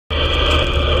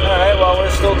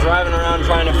Still driving around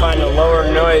trying to find a lower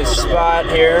noise spot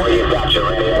here,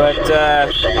 but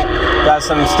got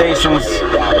some stations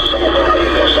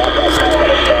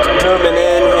zooming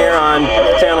in here on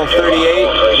channel 38,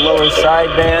 lower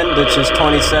sideband, which is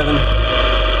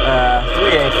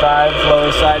 27385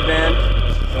 lower sideband,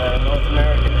 North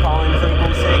American calling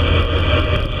frequency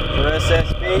for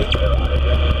SSB.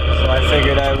 So I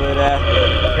figured I would go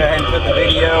ahead and put the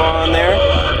video on there.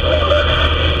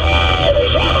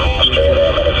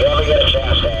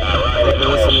 Take a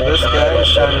listen to this guy, it's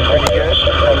sounding pretty good.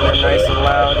 Coming in nice and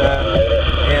loud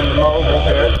in the mobile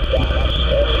here.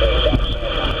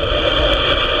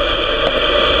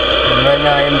 And right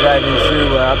now I am driving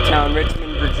through uptown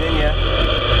Richmond, Virginia.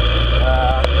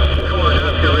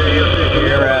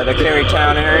 Near the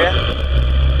Carytown area.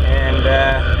 And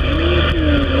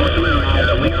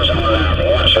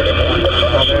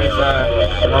well, there's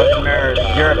North America,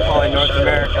 Europe calling North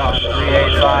America on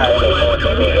 385.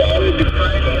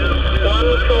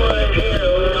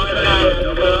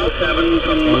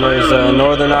 And there's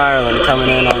Northern Ireland coming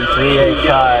in on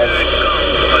 385.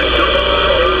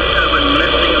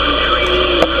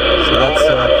 So that's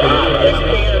pretty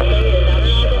crazy.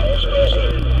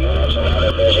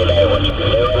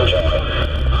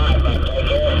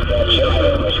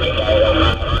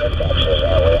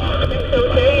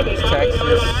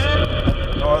 Texas,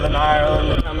 Northern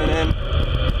Ireland coming in,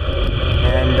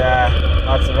 and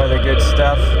lots of other good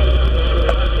stuff. So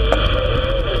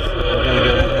we're going to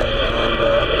go ahead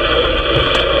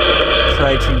and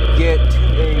try to get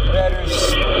to a better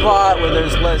spot where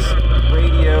there's less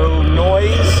radio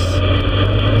noise,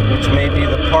 which may be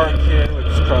the park here, which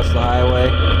is across the highway.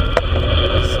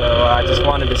 So I just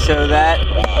wanted to show that.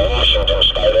 Washington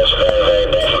State is very, very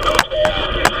difficult.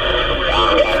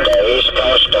 East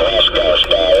Coast to West Coast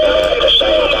at the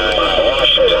same time.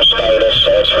 Washington State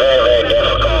is very, very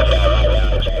difficult right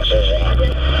now in Texas.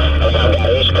 I've got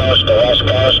East Coast to West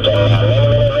Coast and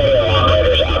many radio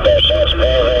operators out there, so it's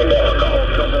very, very difficult.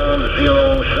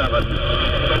 07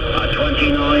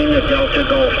 29 Delta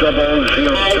Golf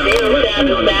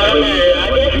 007.